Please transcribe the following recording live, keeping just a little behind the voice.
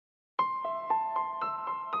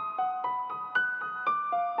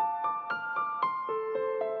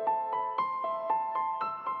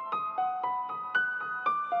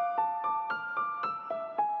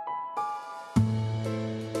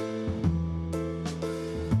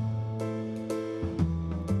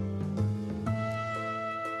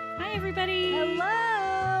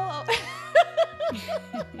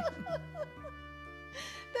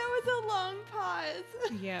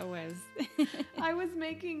was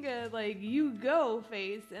making a you go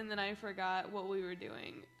face, and then I forgot what we were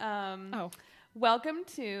doing. Welcome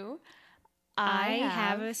to I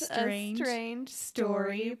have a strange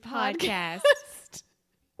story podcast.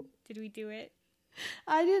 Did we do it?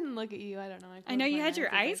 I didn't look at you. I don't know. I know you had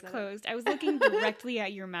your eyes closed. I was looking directly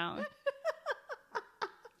at your mouth.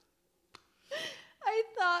 I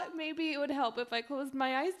thought maybe it would help if I closed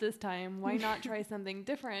my eyes this time. Why not try something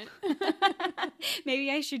different? Maybe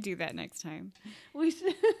I should do that next time. We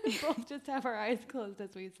should both just have our eyes closed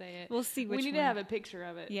as we say it. We'll see which We need to have a picture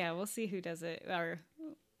of it. Yeah, we'll see who does it or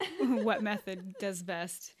what method does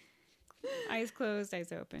best. Eyes closed,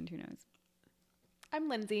 eyes open. Who knows? I'm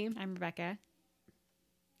Lindsay. I'm Rebecca.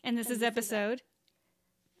 And this is episode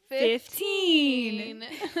 15.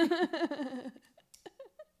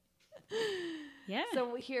 Yeah.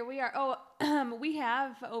 So here we are. Oh, we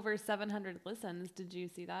have over 700 listens. Did you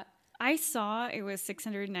see that? I saw it was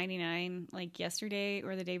 699 yesterday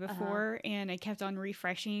or the day before, and I kept on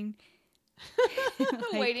refreshing.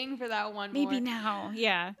 Waiting for that one maybe more. now.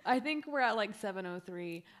 Yeah. I think we're at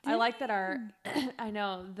 703. I like that I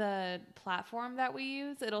know the platform that we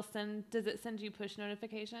use, does it send you push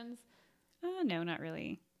notifications? No, not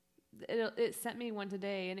really. It sent me one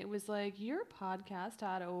today, and it was like, your podcast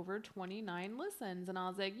had over 29 listens. And I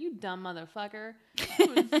was like, you dumb motherfucker.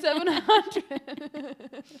 It was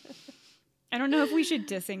 700. I don't know if we should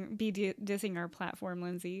be dissing our platform,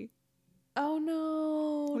 Lindsay. Oh,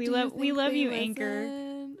 no. We love you, Anchor.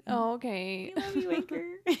 Oh, okay. We love you, Anchor.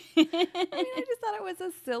 I just thought it was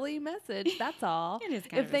a silly message. That's all. It is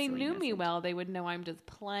kind of if they a silly knew me message. well, they would know I'm just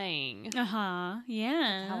playing. Yeah.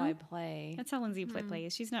 That's how I play. That's how Lindsay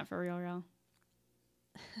plays. She's not for real.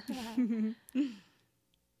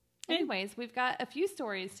 Anyways, we've got a few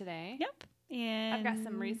stories today. Yep. And I've got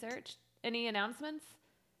some research. Any announcements?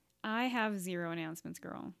 I have 0 announcements,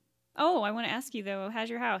 girl. Oh, I want to ask you though, how's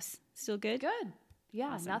your house? Still good? Good.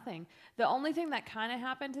 Yeah, Awesome. Nothing. The only thing that kind of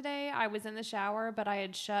happened today, I was in the shower, but I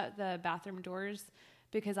had shut the bathroom doors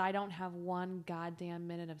because I don't have one goddamn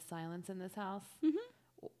minute of silence in this house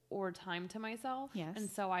or time to myself. Yes. And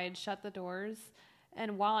so I had shut the doors.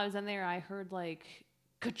 And while I was in there, I heard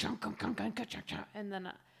ka-chunk, ka-chunk, and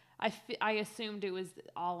then I assumed it was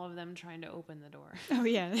all of them trying to open the door. Oh,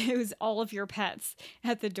 yeah. It was all of your pets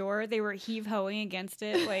at the door. They were heave-hoeing against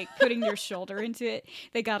it, putting their shoulder into it.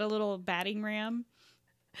 They got a little batting ram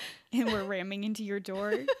and were ramming into your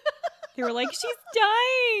door. They were like, she's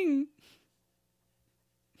dying.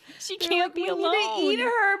 She can't be alone. We need to eat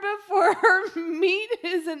her before her meat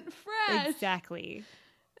isn't fresh. Exactly.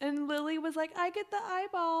 And Lily was like, I get the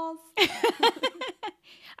eyeballs.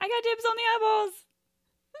 I got dibs on the eyeballs.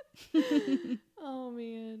 Oh,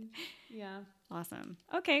 man. Yeah. Awesome.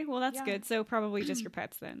 Okay, well, that's good. So probably just your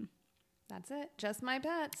pets then. That's it. Just my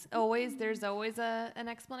pets. There's always an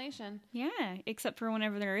explanation. Yeah, except for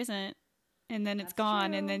whenever there isn't. And then it's That's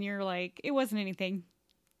gone. true. And then you're like, it wasn't anything.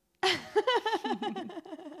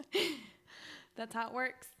 That's how it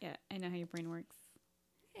works. Yeah, I know how your brain works.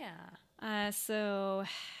 Yeah. So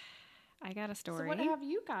I got a story. So what have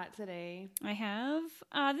you got today? I have.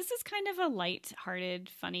 This is kind of a light-hearted,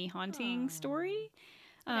 funny, haunting story.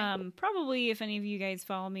 Probably if any of you guys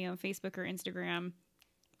follow me on Facebook or Instagram,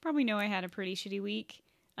 probably know I had a pretty shitty week.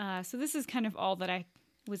 So this is kind of all that I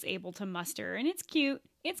was able to muster. And it's cute.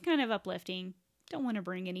 It's kind of uplifting. Don't want to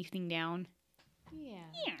bring anything down. Yeah.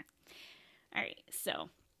 All right. So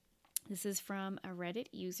this is from a Reddit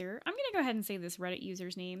user. I'm going to go ahead and say this Reddit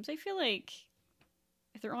user's names. I feel like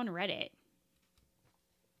if they're on Reddit,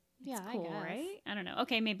 it's cool, I guess. right? I don't know.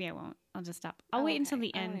 Okay, maybe I won't. I'll just stop. I'll wait until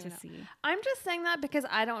the end to see. I'm just saying that because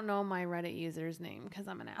I don't know my Reddit user's name because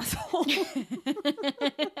I'm an asshole.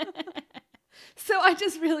 So I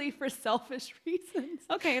just really, for selfish reasons,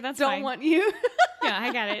 Okay, that's don't fine. want you. Yeah,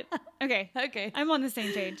 I got it. Okay. Okay. I'm on the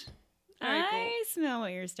same page. All right, cool. I smell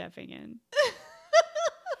what you're stepping in.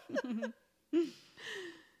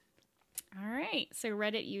 All right. So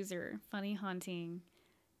Reddit user, funny haunting.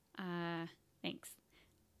 Thanks.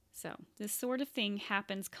 So this sort of thing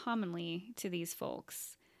happens commonly to these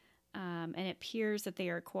folks. And it appears that they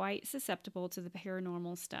are quite susceptible to the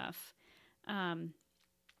paranormal stuff.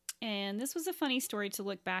 And this was a funny story to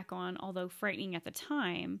look back on, although frightening at the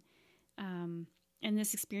time. And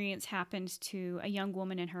this experience happened to a young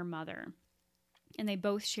woman and her mother. And they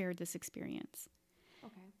both shared this experience.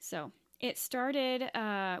 Okay. So it started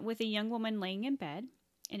with a young woman laying in bed,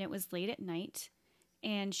 and it was late at night.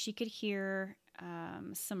 And she could hear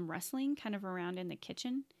some rustling kind of around in the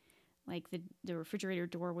kitchen. Like the refrigerator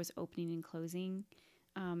door was opening and closing.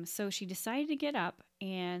 So she decided to get up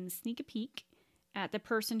and sneak a peek at the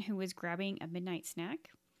person who was grabbing a midnight snack.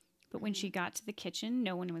 But when she got to the kitchen,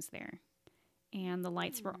 no one was there. And the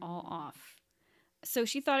lights were all off. So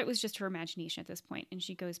she thought it was just her imagination at this point, and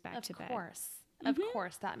she goes back to bed. Of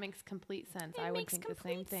course. That makes complete sense. I would think the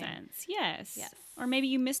same thing. Sense. Yes. Yes. Or maybe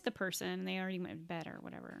you missed the person and they already went to bed or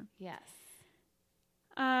whatever. Yes.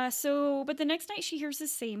 But the next night she hears the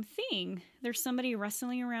same thing. There's somebody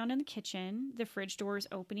wrestling around in the kitchen. The fridge door is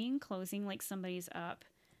opening, closing, like somebody's up,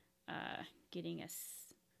 getting a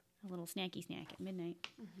little snacky snack at midnight.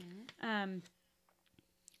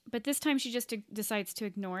 But this time she just decides to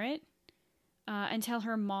ignore it until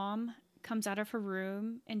her mom comes out of her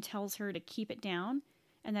room and tells her to keep it down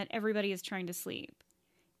and that everybody is trying to sleep.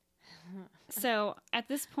 So at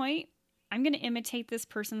this point, I'm going to imitate this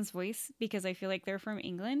person's voice because I feel like they're from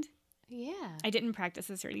England. Yeah. I didn't practice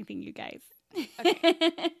this or anything, you guys.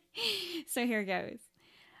 Okay. So here goes.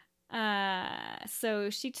 Okay,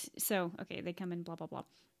 they come in, blah, blah, blah.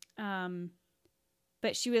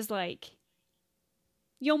 But she was like,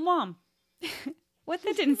 yo, mom. What?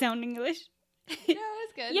 That didn't sound English. No, it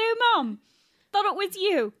was good. Yo, mom. Thought it was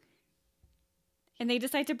you. And they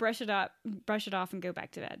decide to brush it off and go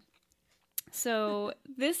back to bed. So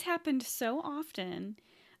this happened so often.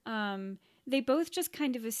 They both just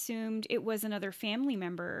kind of assumed it was another family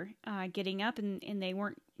member getting up, and they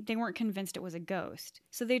weren't convinced it was a ghost.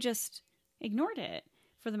 So they just ignored it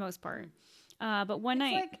for the most part. But one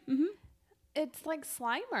night, it's like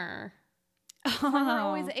Slimer. Slimer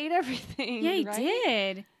always ate everything. Yeah, he right?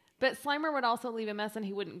 did. But Slimer would also leave a mess and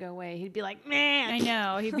he wouldn't go away. He'd be like, man. I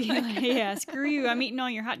know. He'd be like, yeah, screw you. I'm eating all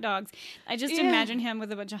your hot dogs. I just imagine him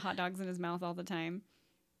with a bunch of hot dogs in his mouth all the time.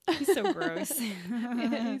 He's so gross.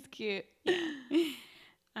 Yeah, he's cute.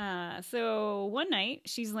 Yeah. So one night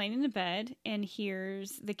she's laying in the bed and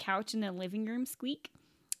hears the couch in the living room squeak.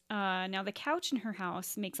 Now the couch in her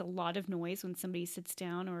house makes a lot of noise when somebody sits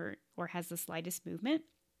down or has the slightest movement.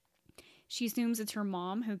 She assumes it's her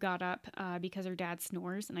mom who got up because her dad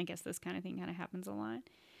snores, and I guess this kind of thing kind of happens a lot.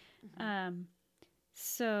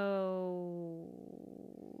 So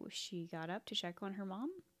she got up to check on her mom,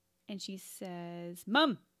 and she says,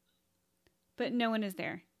 "Mom!" But no one is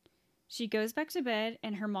there. She goes back to bed,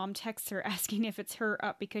 and her mom texts her asking if it's her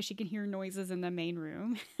up because she can hear noises in the main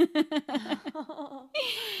room.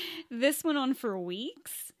 This went on for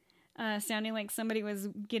weeks, sounding like somebody was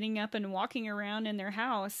getting up and walking around in their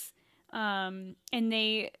house. And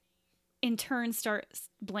they, in turn, start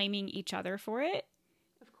blaming each other for it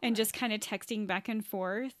and just kind of texting back and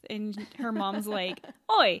forth. And her mom's like,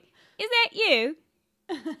 "Oi, is that you?"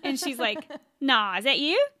 And she's like, "Nah, is that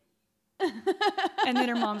you?" And then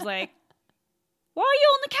her mom's like, "Why are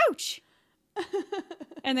you on the couch?"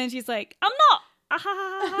 And then she's like, "I'm not." Ah, ha,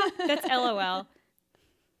 ha, ha. That's LOL.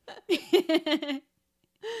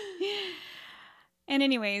 And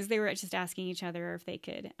anyways, they were just asking each other if they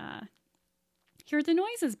could hear the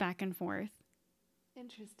noises back and forth.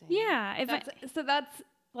 Interesting. Yeah.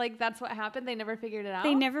 That's what happened. They never figured it out.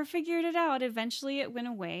 They never figured it out. Eventually it went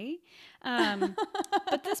away.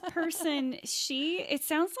 But this person, it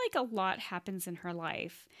sounds like a lot happens in her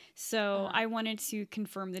life. So I wanted to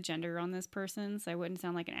confirm the gender on this person so I wouldn't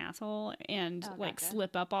sound like an asshole and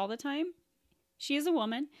slip up all the time. She is a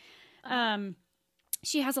woman.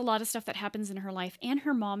 She has a lot of stuff that happens in her life, and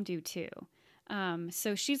her mom do too.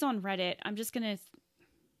 So she's on Reddit. I'm just going to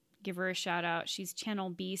give her a shout out. She's channel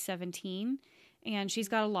B17, and she's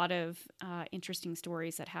got a lot of interesting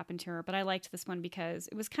stories that happened to her. But I liked this one because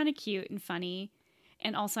it was kind of cute and funny.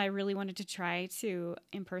 And also I really wanted to try to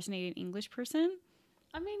impersonate an English person.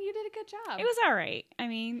 I mean, you did a good job. It was all right. I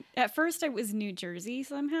mean, at first it was New Jersey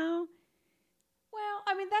somehow. Well,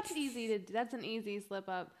 I mean, that's an easy slip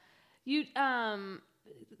up. The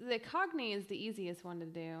Cockney is the easiest one to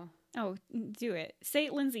do. Oh, do it. Say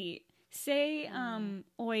it, Lindsay. Say,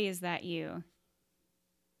 oi, is that you?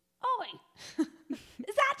 Oi,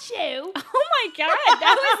 is that you? Oh my God,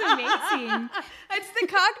 that was amazing. It's the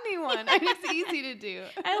Cockney one. It's easy to do.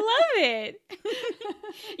 I love it.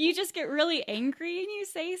 You just get really angry and you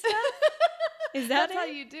say stuff? Is That's how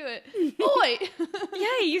you do it. Oi.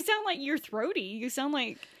 Yeah, you sound like you're throaty. You sound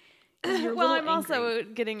like you're well, I'm angry. also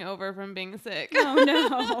getting over from being sick. Oh,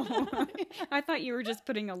 no. I thought you were just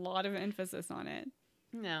putting a lot of emphasis on it.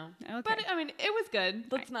 No. Okay. But, I mean, it was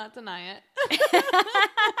good. Let's not deny it.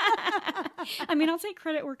 I mean, I'll take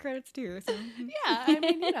credit where credit's due. So. Yeah, I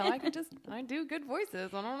mean, I do good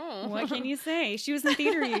voices. I don't know. What can you say? She was in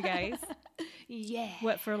theater, you guys. Yeah.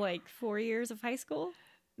 What, for like 4 years of high school?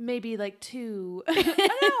 Maybe like 2. I don't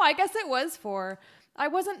know. I guess it was 4. I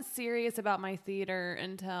wasn't serious about my theater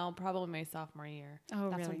until probably my sophomore year. Oh,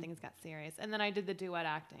 That's really? when things got serious. And then I did the duet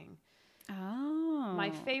acting. Oh. My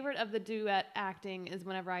favorite of the duet acting is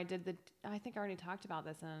whenever I did I think I already talked about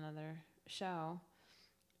this in another show,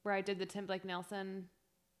 where I did the Tim Blake Nelson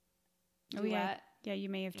duet. Oh, yeah. Yeah, you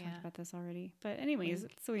may have talked about this already. But anyways,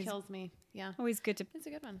 it's always kills me. Yeah. always good to It's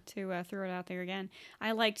a good one. To throw it out there again.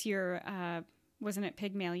 I liked your, wasn't it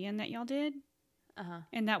Pygmalion that y'all did? Uh-huh.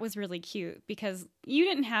 And that was really cute because you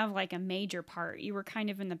didn't have like a major part. You were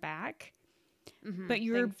kind of in the back. Mm-hmm. But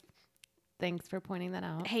you were... Thanks for pointing that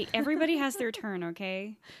out. Hey, everybody has their turn,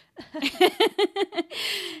 okay?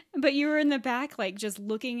 But you were in the back, like, just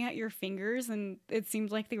looking at your fingers, and it seemed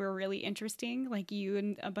like they were really interesting. Like, you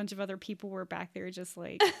and a bunch of other people were back there just,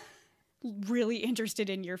 like, really interested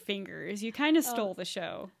in your fingers. You kind of stole the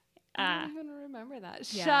show. I don't even remember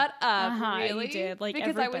that. Yeah. Shut up. Really? You did. Like,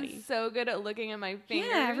 because everybody. I was so good at looking at my fingers.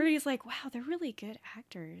 Yeah, everybody's like, wow, they're really good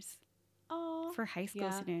actors Oh, for high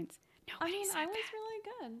school students. I Nobody mean, said I was that. really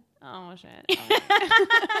good. Oh, shit.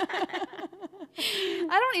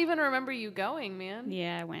 I don't even remember you going, man.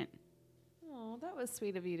 Yeah, I went. Oh, that was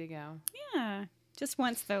sweet of you to go. Yeah. Just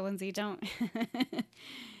once, though, Lindsay. Don't.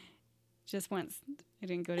 Just once. I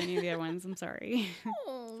didn't go to any of the other ones. I'm sorry.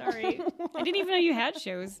 Oh. Sorry. I didn't even know you had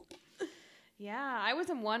shows. Yeah, I was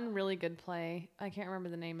in one really good play. I can't remember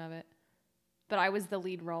the name of it, but I was the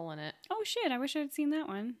lead role in it. Oh, shit. I wish I had seen that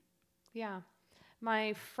one. Yeah.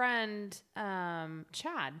 My friend,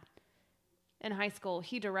 Chad, in high school,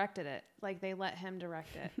 he directed it. Like, they let him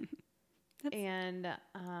direct it. And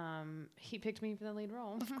he picked me for the lead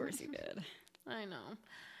role. Of course he did. I know.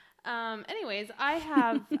 Anyways, I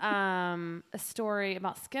have a story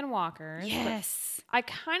about skinwalkers. Yes. I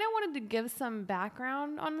kind of wanted to give some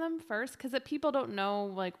background on them first, because if people don't know,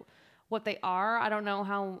 like, what they are, I don't know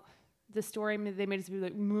how the story, they may just be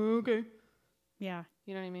like, okay. Yeah.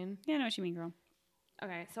 You know what I mean? Yeah, I know what you mean, girl.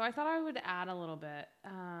 Okay, so I thought I would add a little bit,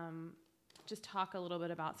 just talk a little bit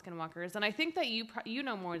about skinwalkers, and I think that you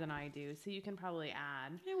know more than I do, so you can probably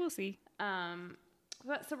add. Yeah, we'll see.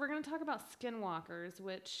 So we're going to talk about skinwalkers,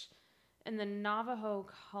 which in the Navajo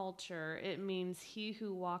culture, it means he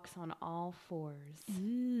who walks on all fours.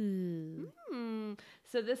 Ooh.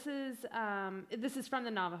 So this is from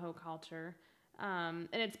the Navajo culture, and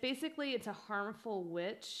it's a harmful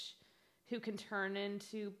witch who can turn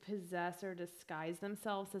into, possess, or disguise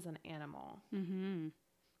themselves as an animal. Mm-hmm.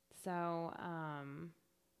 So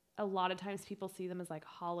a lot of times people see them as like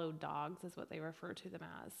hollow dogs is what they refer to them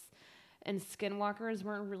as. And skinwalkers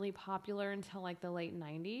weren't really popular until like the late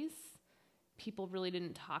 90s. People really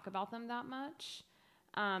didn't talk about them that much.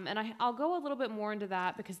 And I'll go a little bit more into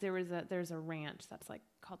that because there's a ranch that's like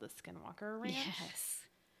called the Skinwalker Ranch. Yes.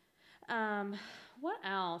 What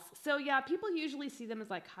else? So yeah, people usually see them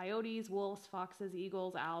as like coyotes, wolves, foxes,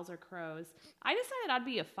 eagles, owls, or crows. I decided I'd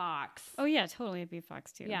be a fox. Oh yeah, totally. I'd be a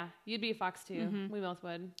fox too. Yeah, you'd be a fox too. Mm-hmm. We both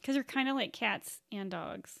would. Because they're kind of like cats and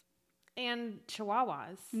dogs. And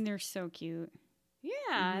chihuahuas. And they're so cute.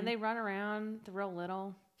 Yeah, and they run around. They're real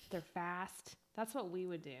little. They're fast. That's what we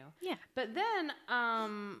would do. Yeah. But then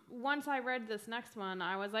once I read this next one,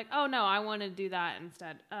 I was like, oh, no, I want to do that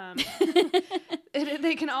instead.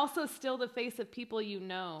 They can also steal the face of people you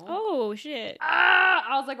know. Oh, shit.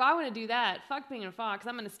 I was like, well, I want to do that. Fuck being a fox.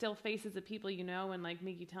 I'm going to steal faces of people you know and like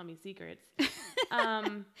make you tell me secrets.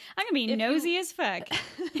 I'm going to be nosy as fuck.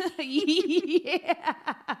 Yeah.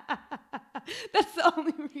 That's the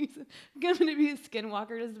only reason I'm going to be a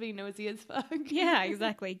skinwalker, just to be nosy as fuck. Yeah,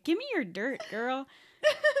 exactly. Give me your dirt, girl.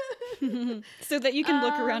 So that you can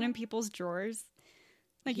look around in people's drawers.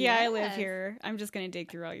 Like, yeah, I live here. I'm just going to dig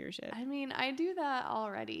through all your shit. I mean, I do that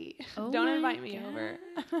already. Oh Don't my invite me God. over.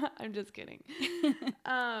 I'm just kidding.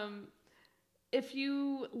 If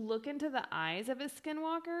you look into the eyes of a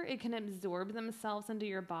skinwalker, it can absorb themselves into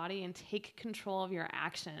your body and take control of your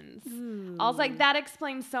actions. Ooh. I was like, that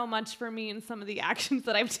explains so much for me and some of the actions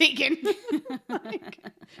that I've taken. Like,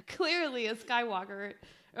 clearly a Skywalker.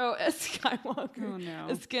 Oh, a Skywalker. Oh, no.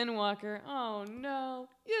 A skinwalker. Oh, no.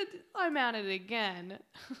 I'm at it again.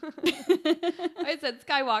 I said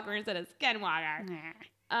Skywalker instead of skinwalker.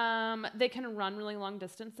 Nah. They can run really long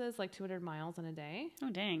distances, like 200 miles in a day. Oh,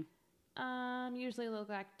 dang. Usually look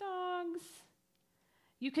like dogs.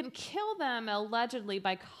 You can kill them allegedly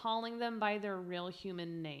by calling them by their real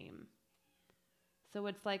human name. So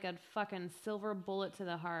it's like a fucking silver bullet to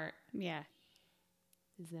the heart Yeah.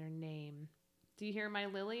 is their name. Do you hear my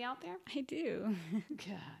Lily out there? I do.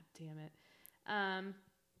 God damn it.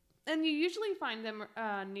 And you usually find them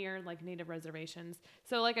near like native reservations.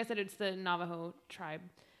 So like I said, it's the Navajo tribe.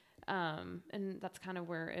 And that's kind of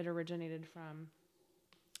where it originated from.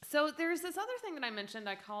 So there's this other thing that I mentioned.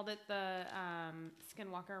 I called it the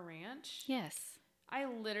Skinwalker Ranch. Yes. I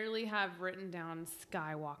literally have written down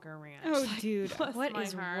Skywalker Ranch. Oh, Like, dude, bless what my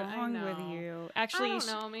is heart. I wrong with know. you? Actually, I don't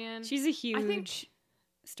know, man. she's a huge think-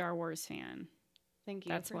 Star Wars fan. Thank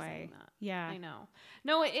you. That's for why. saying that. Yeah. I know.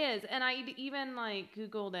 No, it is. And I even like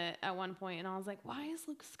Googled it at one point and I was like, why is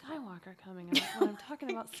Luke Skywalker coming up when I'm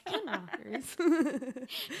talking about skinwalkers?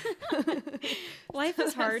 Life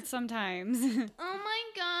is hard sometimes. Oh my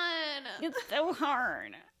God. It's so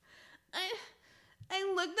hard.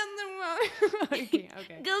 I looked on the wrong. Okay.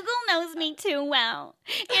 Google knows me too well.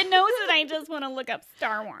 It knows that I just want to look up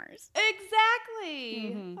Star Wars.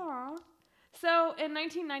 Exactly. Mhm. Aw. So in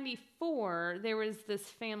 1994, there was this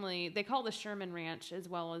family, they call the Sherman Ranch as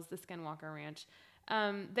well as the Skinwalker Ranch.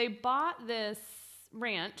 They bought this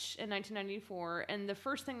ranch in 1994, and the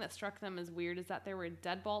first thing that struck them as weird is that there were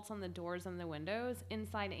deadbolts on the doors and the windows,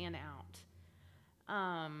 inside and out.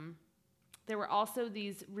 There were also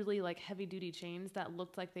these really like heavy duty chains that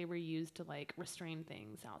looked like they were used to like restrain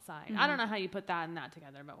things outside. Mm-hmm. I don't know how you put that and that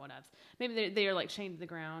together, but whatevs. Maybe they are like chained to the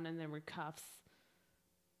ground and there were cuffs.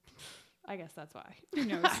 I guess that's why. Who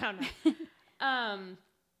knows? I don't know.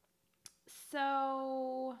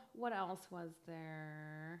 So what else was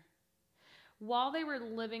there? While they were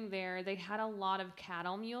living there, they had a lot of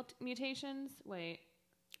cattle mutations. Wait.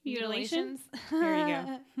 Mutilation? There you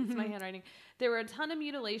go. It's my handwriting. There were a ton of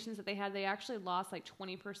mutilations that they had. They actually lost like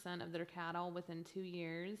 20% of their cattle within 2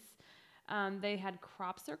 years. They had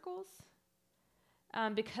crop circles.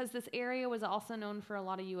 Because this area was also known for a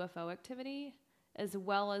lot of UFO activity, as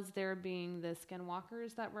well as there being the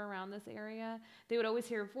skinwalkers that were around this area. They would always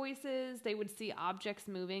hear voices. They would see objects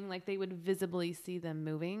moving, like they would visibly see them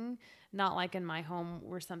moving, not like in my home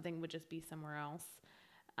where something would just be somewhere else.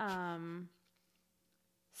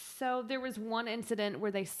 So there was one incident where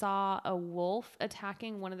they saw a wolf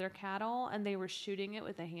attacking one of their cattle and they were shooting it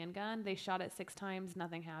with a handgun. They shot it 6 times,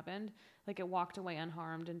 nothing happened. Like it walked away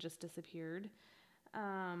unharmed and just disappeared.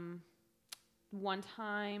 One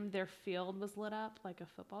time their field was lit up like a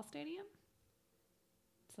football stadium.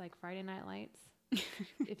 It's like Friday Night Lights.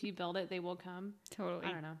 If you build it, they will come. Totally.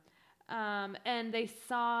 I don't know. And they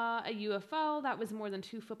saw a UFO that was more than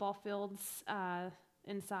 2 football fields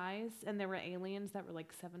in size, and there were aliens that were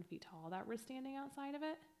like 7 feet tall that were standing outside of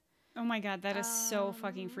it. Oh my God, that is so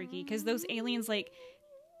fucking freaky. Because those aliens, like,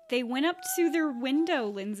 they went up to their window,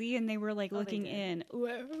 Lindsay, and they were like looking in.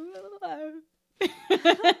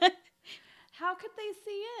 How could they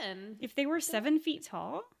see in? If they were 7 feet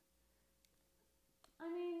tall? I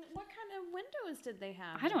mean, what kind of windows did they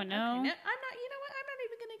have? I don't know. Okay, I'm not. You know what? I'm not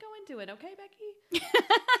even going to go into it. Okay, Becky.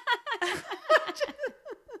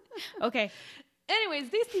 Okay. Anyways,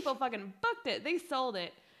 these people fucking booked it. They sold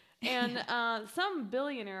it. And some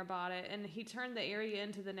billionaire bought it, and he turned the area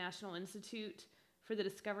into the National Institute for the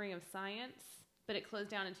Discovery of Science, but it closed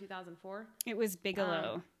down in 2004. It was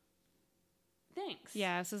Bigelow. Thanks.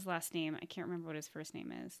 Yeah, that's his last name. I can't remember what his first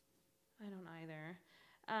name is. I don't either.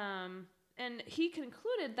 And he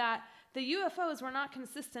concluded that the UFOs were not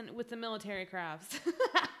consistent with the military crafts.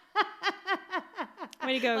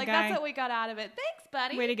 Way to go, like, guy. that's what we got out of it. Thanks,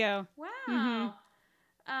 buddy. Way to go. Wow.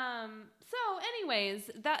 So anyways,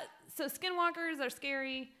 so skinwalkers are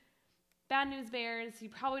scary. Bad news bears, you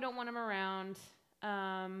probably don't want them around.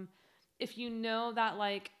 If you know that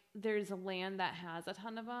like there's a land that has a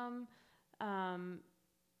ton of them,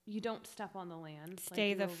 you don't step on the land. Stay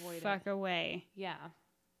like, the avoid fuck it. away. Yeah.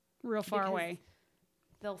 Real far Because away.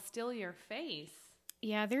 They'll steal your face.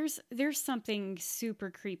 Yeah, there's something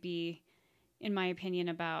super creepy, in my opinion,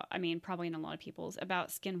 about, I mean, probably in a lot of people's, about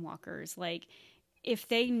skinwalkers. Like, if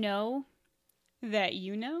they know that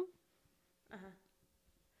you know,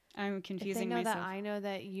 I'm confusing If they know myself. that I know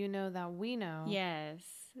that you know that we know. Yes,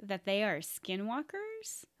 that they are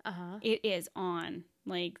skinwalkers. Uh-huh. It is on.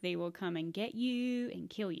 Like, they will come and get you and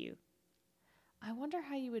kill you. I wonder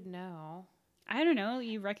how you would know. I don't know.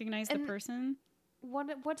 You recognize the And- person?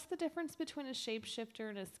 What's the difference between a shapeshifter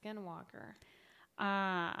and a skinwalker?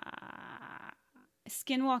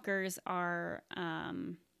 Skinwalkers are,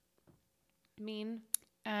 Mean?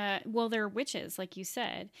 well, they're witches, like you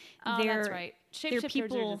said. Oh, they're, that's right. they're Shapeshifters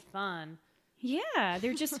people- are just fun. Yeah,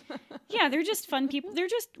 they're just fun people. They're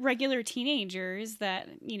just regular teenagers that,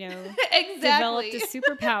 you know, developed a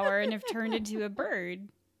superpower and have turned into a bird.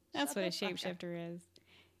 That's what a shapeshifter is.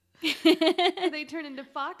 They turn into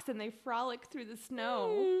fox and they frolic through the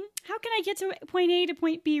snow. How can I get to point A to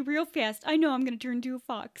point B real fast? I know I'm going to turn into a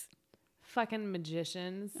fox. Fucking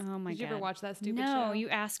magicians. Oh my God. Did you ever watch that stupid show? No, you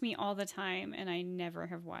ask me all the time and I never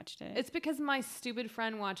have watched it. It's because my stupid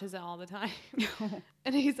friend watches it all the time.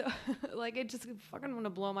 And he's like, it just fucking want to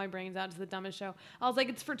blow my brains out. It's the dumbest show. I was like,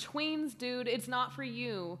 it's for tweens, dude. It's not for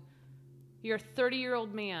you. You're a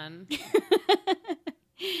 30-year-old man.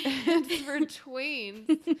 It's for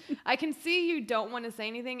tweens. I can see you don't want to say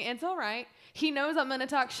anything. It's all right. He knows I'm going to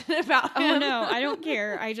talk shit about him. Oh, no, I don't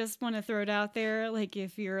care. I just want to throw it out there. Like,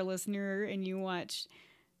 if you're a listener and you watch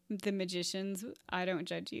The Magicians, I don't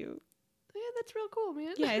judge you. Yeah, that's real cool,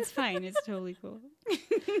 man. Yeah, it's fine. It's totally cool.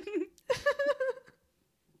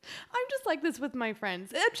 I'm just like this with my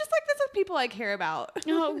friends. I'm just like this with people I care about.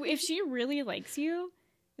 No, if she really likes you,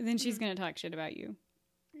 then she's going to talk shit about you.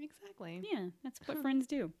 Exactly. Yeah, that's what friends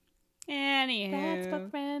do. Anywho. That's what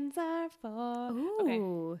friends are for.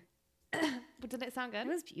 Ooh. Okay. But did it sound good? It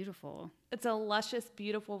was beautiful. It's a luscious,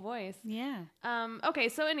 beautiful voice. Yeah. Okay,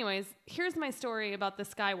 so anyways, here's my story about the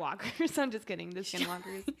Skywalkers. I'm just kidding. The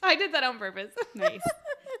Skinwalkers. I did that on purpose. Nice.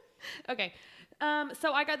 Okay.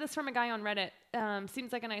 So I got this from a guy on Reddit.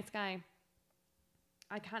 Seems like a nice guy.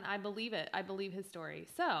 I believe it. I believe his story.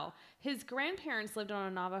 So his grandparents lived on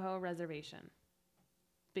a Navajo reservation.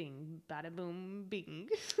 Bing, bada boom, bing.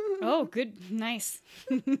 Oh, good. Nice.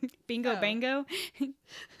 Bingo, bango.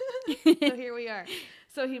 So here we are.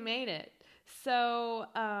 So he made it. So,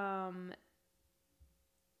 oh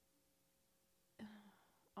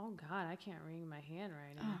God, I can't read my hand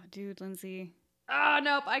right now. Oh, dude, Lindsay. Oh,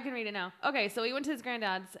 nope, I can read it now. Okay, so he went to his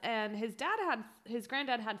granddad's, and his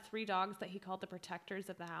granddad had 3 dogs that he called the protectors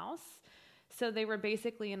of the house. So they were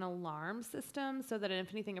basically an alarm system, so that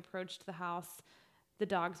if anything approached the house, the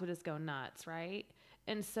dogs would just go nuts, right?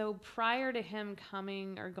 And so prior to him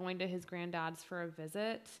coming or going to his granddad's for a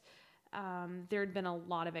visit, there had been a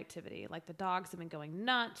lot of activity. Like the dogs had been going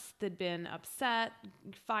nuts, they'd been upset,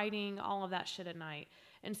 fighting, all of that shit at night.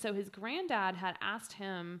 And so his granddad had asked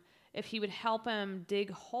him if he would help him dig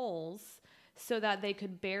holes so that they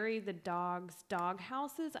could bury the dogs' dog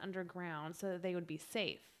houses underground so that they would be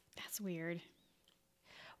safe. That's weird.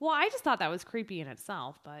 Well, I just thought that was creepy in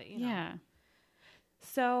itself, but you know. Yeah.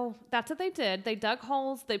 So that's what they did. They dug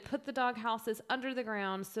holes. They put the dog houses under the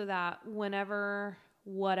ground so that whenever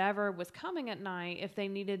whatever was coming at night, if they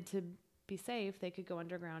needed to be safe, they could go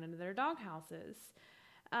underground into their dog houses.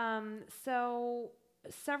 So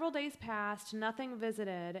several days passed, nothing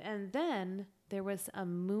visited, and then there was a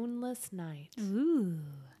moonless night. Ooh.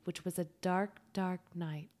 Which was a dark, dark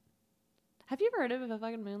night. Have you ever heard of a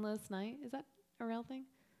fucking moonless night? Is that a real thing?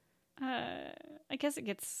 I guess it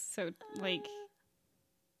gets so like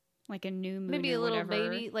a new moon, maybe or a little whatever.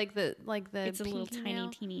 baby, like the It's a little pinky tiny, nail.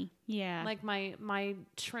 teeny. Yeah. Like my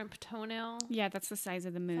shrimp toenail. Yeah, that's the size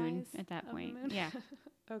of the moon Size at that of the point. moon? Yeah.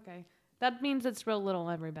 Okay. That means it's real little,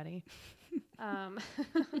 everybody. So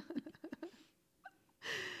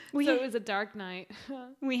it was a dark night.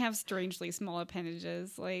 We have strangely small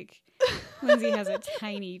appendages. Like, Lindsay has a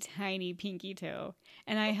tiny, tiny pinky toe,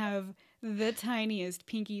 and I have the tiniest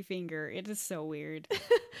pinky finger. It is so weird.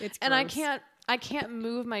 It's gross. And I can't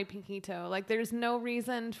move my pinky toe. Like, there's no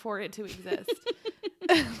reason for it to exist.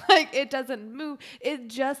 Like, it doesn't move. It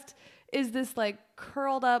just is this like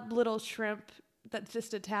curled up little shrimp that's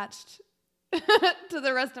just attached to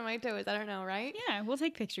the rest of my toes. I don't know, right? Yeah, we'll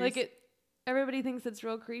take pictures. Like everybody thinks it's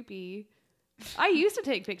real creepy. I used to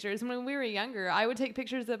take pictures when we were younger. I would take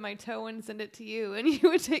pictures of my toe and send it to you, and you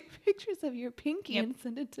would take pictures of your pinky and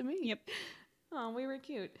send it to me. Yep. Oh, we were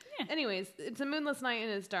cute. Yeah. Anyways, it's a moonless night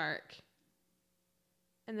and it's dark.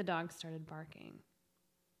 And the dogs started barking.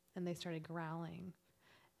 And they started growling.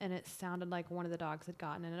 And it sounded like one of the dogs had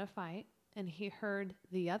gotten in a fight. And he heard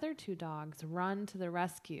the other 2 dogs run to the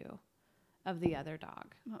rescue of the other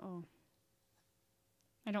dog. Uh-oh.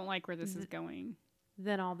 I don't like where this is going.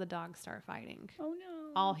 Then all the dogs start fighting. Oh,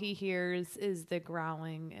 no. All he hears is the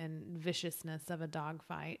growling and viciousness of a dog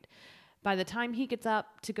fight. By the time he gets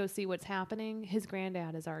up to go see what's happening, his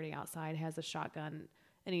granddad is already outside, has a shotgun,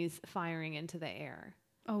 and he's firing into the air.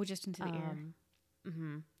 Oh, just into the air.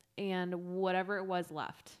 Mm-hmm. And whatever it was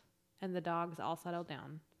left. And the dogs all settled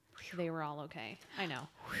down. They were all okay. I know.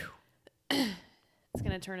 It's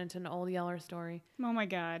going to turn into an old Yeller story. Oh, my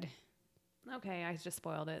God. Okay, I just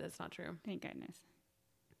spoiled it. That's not true. Thank goodness.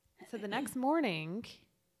 So the next morning,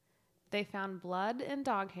 they found blood and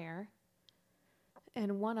dog hair.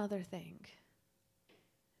 And one other thing.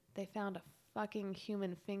 They found a fucking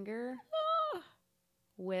human finger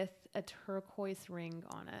with a turquoise ring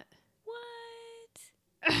on it.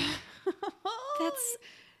 What? That's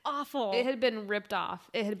awful. It had been ripped off.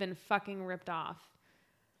 It had been fucking ripped off.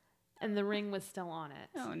 And the ring was still on it.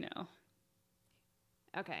 Oh, no.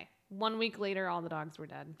 Okay. 1 week later, all the dogs were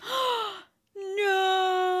dead.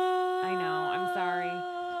 No. I know. I'm sorry.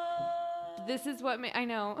 This is what I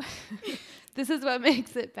know. This is what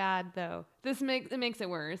makes it bad, though. It makes it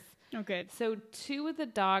worse. Oh, good. So 2 of the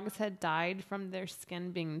dogs had died from their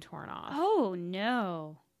skin being torn off. Oh,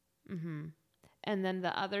 no. Mm-hmm. And then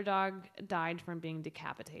the other dog died from being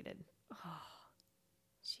decapitated.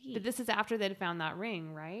 Gee. But this is after they'd found that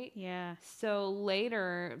ring, right? Yeah. So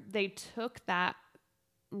later, they took that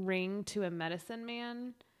ring to a medicine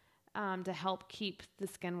man to help keep the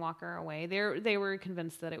skinwalker away. They were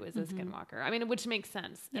convinced that it was a skinwalker. I mean, which makes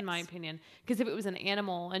sense in my opinion, because if it was an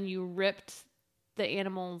animal and you ripped the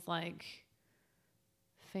animal's like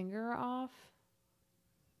finger off,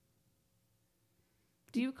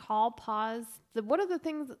 do you call paws what are the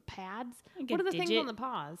things, pads? Like what a are the things digit? on the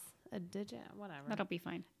paws? A digit, whatever. That'll be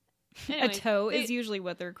fine. Anyways, a toe is usually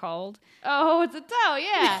what they're called. Oh, it's a toe,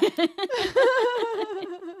 yeah.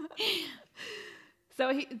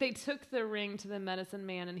 So they took the ring to the medicine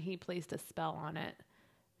man, and he placed a spell on it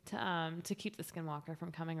to keep the skinwalker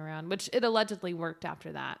from coming around, which it allegedly worked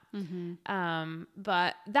after that.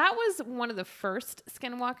 But that was one of the first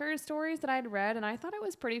skinwalker stories that I'd read, and I thought it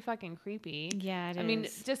was pretty fucking creepy. Yeah, I mean,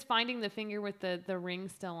 just finding the finger with the ring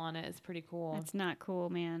still on it is pretty cool. That's not cool,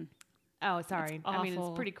 man. Oh, sorry. It's I mean, awful.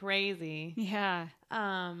 it's pretty crazy. Yeah.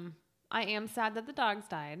 I am sad that the dogs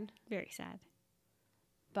died, Very sad.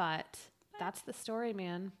 but that's the story,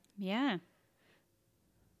 man. Yeah.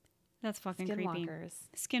 That's fucking creepy. Skinwalkers.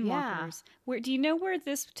 Skinwalkers. Yeah. Where do you know where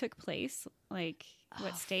this took place? Like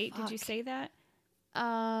what state did you fuck. say that?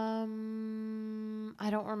 I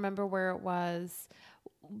don't remember where it was,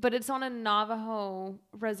 but it's on a Navajo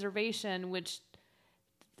reservation, which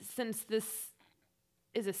since this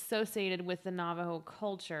is associated with the Navajo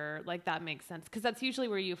culture, like that makes sense, because that's usually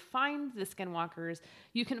where you find the skinwalkers.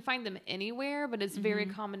 You can find them anywhere, but it's very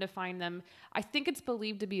common to find them. I think it's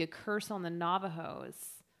believed to be a curse on the Navajos.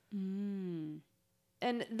 And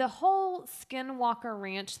the whole Skinwalker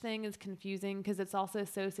Ranch thing is confusing because it's also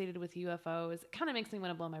associated with UFOs. It kind of makes me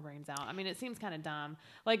want to blow my brains out. I mean, it seems kind of dumb.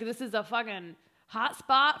 Like, this is a fucking hot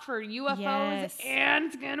spot for UFOs Yes.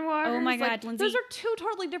 and Skinwalkers. Oh my Like, God, Lindsay. those are 2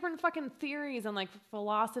 totally different fucking theories and, like,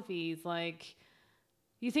 philosophies. Like,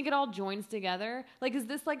 you think it all joins together? Like, is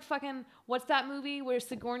this like fucking, what's that movie where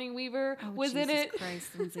Sigourney Weaver was in it? Christ,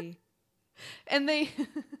 Lindsay. And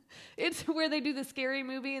it's where they do the scary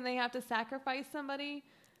movie and they have to sacrifice somebody.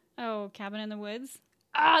 Oh, Cabin in the Woods?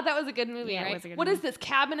 Ah, that was a good movie, Yeah, it right? was a good What movie. is this,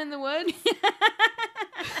 Cabin in the Woods?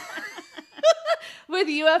 With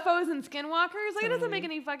UFOs and skinwalkers? Like, it doesn't make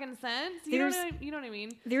any fucking sense. You know what I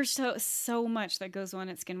mean? There's so much that goes on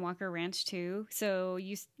at Skinwalker Ranch too. So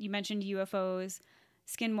you mentioned UFOs,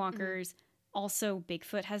 Skinwalkers. Also,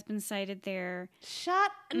 Bigfoot has been sighted there.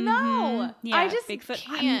 No. Yeah, I just Bigfoot.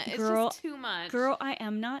 can't. It's Girl, just too much. Girl, I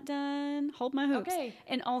am not done. Hold my hoops. Okay.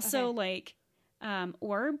 And also like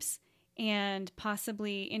orbs and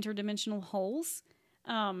possibly interdimensional holes.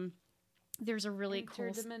 There's a really cool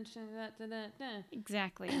Interdimension.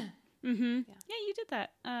 exactly. Yeah, you did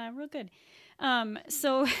that. Real good.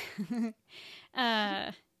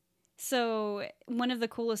 So one of the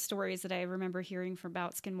coolest stories that I remember hearing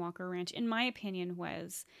about Skinwalker Ranch, in my opinion,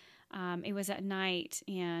 was it was at night,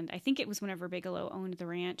 and I think it was whenever Bigelow owned the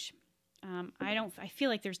ranch. I feel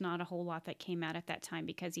like there's not a whole lot that came out at that time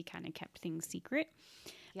because he kind of kept things secret.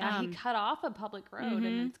 Yeah, he cut off a public road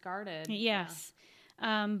and it's guarded. Yes.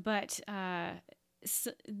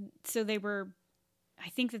 So they were, I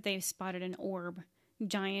think that they spotted an orb,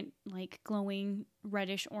 giant, like glowing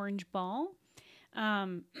reddish orange ball.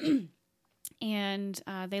 And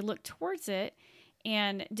they looked towards it,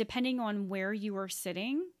 and depending on where you were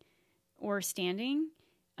sitting or standing,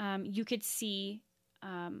 you could see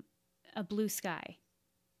a blue sky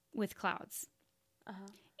with clouds.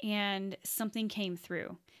 And something came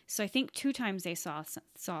through. So I think 2 times they saw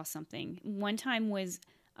something. One time was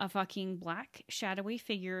a fucking black shadowy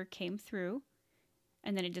figure came through,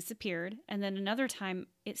 and then it disappeared. And then another time,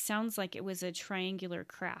 it sounds like it was a triangular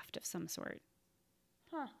craft of some sort.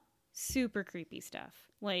 Huh. Super creepy stuff.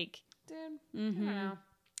 Like, Dude, I don't know.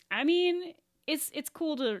 I mean, it's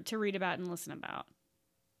cool to read about and listen about,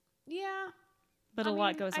 Yeah. but a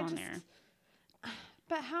lot goes on there.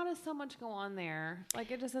 But how does so much go on there?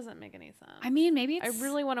 Like, it just doesn't make any sense. I mean, maybe it's... I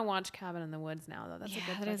really want to watch Cabin in the Woods now, though. That's a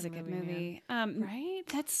good that is a good movie. Right?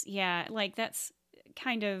 That's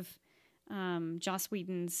kind of Joss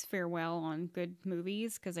Whedon's farewell on good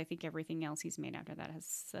movies, because I think everything else he's made after that has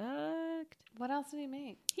sucked. What else did he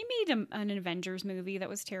make? He made an Avengers movie that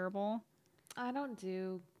was terrible. I don't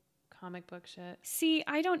do comic book shit. See,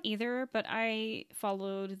 I don't either, but I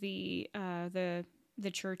followed the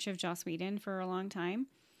Church of Joss Whedon for a long time,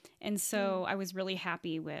 and so I was really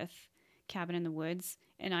happy with Cabin in the Woods,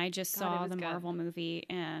 and I just saw the Marvel movie,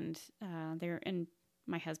 and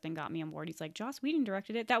my husband got me on board. He's like, Joss Whedon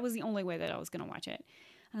directed it. That was the only way that I was going to watch it.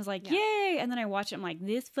 I was like, yay. And then I watched it. I'm like,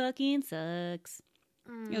 this fucking sucks.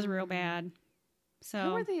 It was real bad. So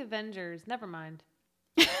who were the Avengers? Never mind.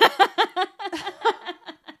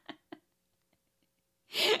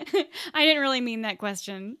 I didn't really mean that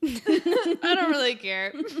question. I don't really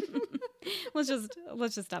care. Let's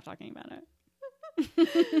just stop talking about it.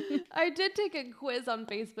 I did take a quiz on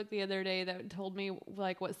Facebook the other day that told me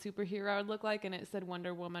like what superhero I would look like, and it said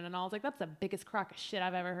Wonder Woman, and I was like, that's the biggest crock of shit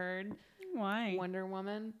I've ever heard. Why? Wonder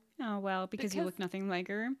Woman. Oh, well, because you look nothing like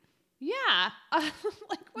her. Yeah.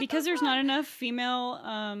 Like, because there's not enough female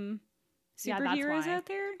superheroes why. out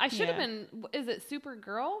there. I should have been. Is it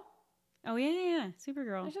Supergirl? Oh yeah,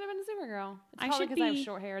 Supergirl. I should have been Supergirl. It's I probably should because I have be-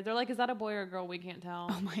 short hair. They're like, is that a boy or a girl? We can't tell.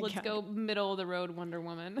 Oh my Let's God. go middle of the road Wonder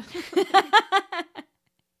Woman.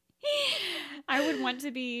 I would want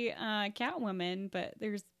to be Catwoman, but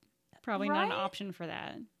there's probably not an Right? option for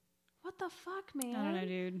that. What the fuck, man? I don't know,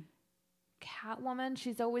 dude. Catwoman,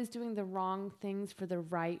 she's always doing the wrong things for the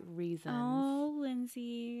right reasons. Oh,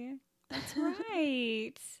 Lindsay. That's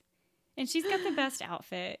right. And she's got the best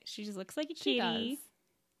outfit. She just looks like a She kitty. does.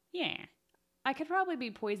 Yeah. I could probably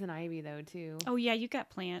be Poison Ivy though too. Oh, yeah, you got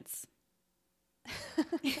plants.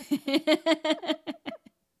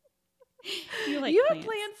 You like you plants.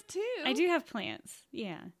 have plants too. I do have plants.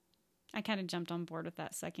 Yeah. I kind of jumped on board with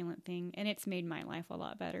that succulent thing, and it's made my life a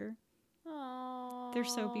lot better. Oh, They're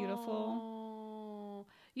so beautiful.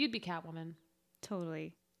 You'd be Catwoman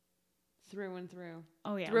Totally. through and through.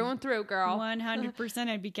 Oh, yeah. Through and through, girl. 100%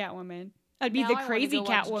 I'd be Catwoman. I'd be Now the I wanna crazy go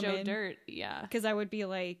watch Joe Catwoman. Dirt. Yeah. Because I would be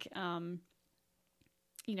like,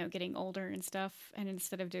 getting older and stuff. And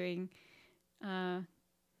instead of doing the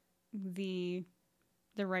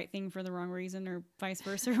right thing for the wrong reason or vice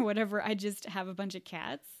versa or whatever, I just have a bunch of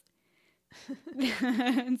cats.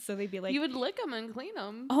 And so they'd be like, You would lick them and clean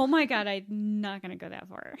them. oh my God, I'm not going to go that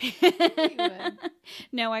far. would.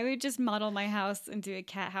 No, I would just model my house into a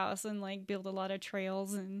cat house and like build a lot of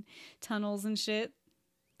trails and tunnels and shit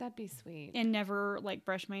That'd be sweet. and never like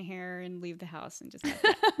brush my hair and leave the house and just have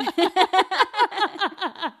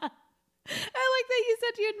I like that you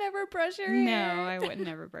said you'd never brush your hair. No, I would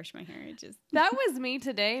never brush my hair. It just That was me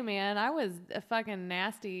today, man. I was a fucking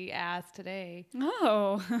nasty ass today.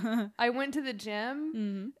 oh, I went to the gym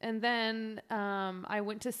mm-hmm. and then I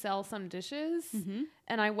went to sell some dishes Mm-hmm.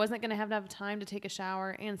 and I wasn't going to have enough time to take a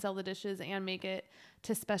shower and sell the dishes and make it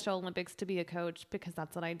to Special Olympics to be a coach because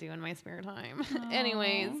that's what I do in my spare time.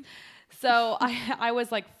 Anyways, so I was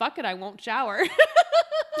like, fuck it, I won't shower.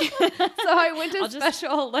 So I went to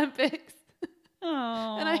Special Olympics.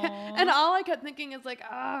 Oh, And all I kept thinking is like,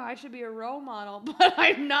 I should be a role model, but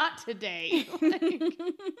I'm not today. Like,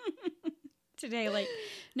 today, like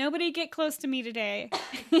nobody get close to me today.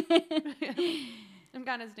 I'm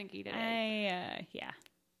kind of stinky today. Yeah.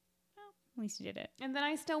 Well, at least you did it. And then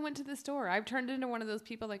I still went to the store. I've turned into one of those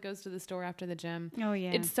people that goes to the store after the gym. Oh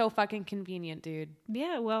yeah, It's so fucking convenient, dude.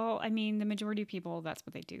 yeah. Well, I mean, the majority of people, that's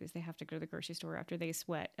what they do is they have to go to the grocery store after they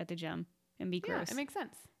sweat at the gym and be gross. Yeah, it makes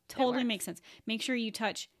sense. Totally makes sense. Make sure you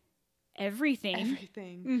touch everything.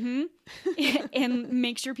 Everything. Mm-hmm. And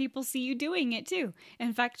make sure people see you doing it too.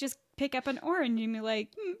 In fact, just pick up an orange and be like,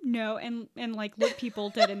 no, and like look people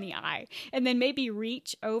dead in the eye. And then maybe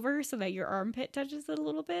reach over so that your armpit touches it a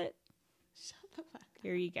little bit. Shut the fuck up.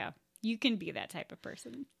 Here you go. You can be that type of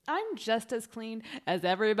person. I'm just as clean as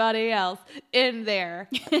everybody else in there.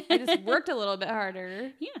 I just worked a little bit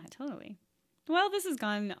harder. Yeah, totally. Well, this has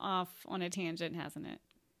gone off on a tangent, hasn't it?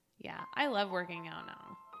 Yeah, I love working out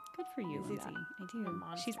now. Good for you, see Lindsay. that? I I'm a do.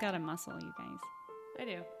 monster. She's got a muscle, you guys. I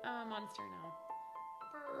do. I'm a monster now.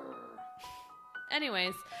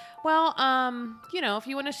 Anyways, well, if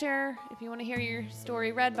you want to share, if you want to hear your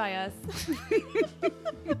story read by us,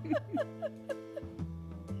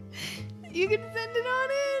 you can send it on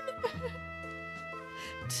in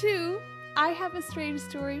to I have a strange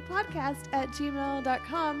story podcast at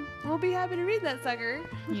gmail.com. We'll be happy to read that sucker.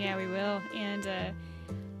 Yeah, we will. And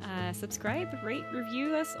subscribe, rate,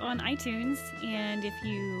 review us on iTunes. And if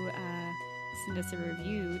you send us a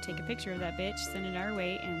review, take a picture of that bitch, send it our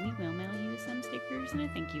way, and we will mail you some stickers and a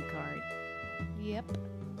thank you card. Yep.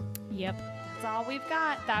 Yep. That's all we've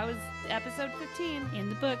got. That was episode 15. In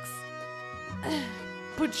the books.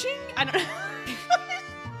 Puching? I don't know.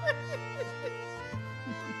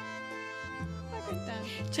 Fucking done.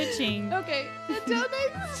 Cha-ching. Okay, until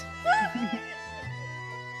next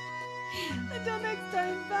until next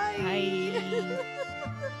time, bye. Bye.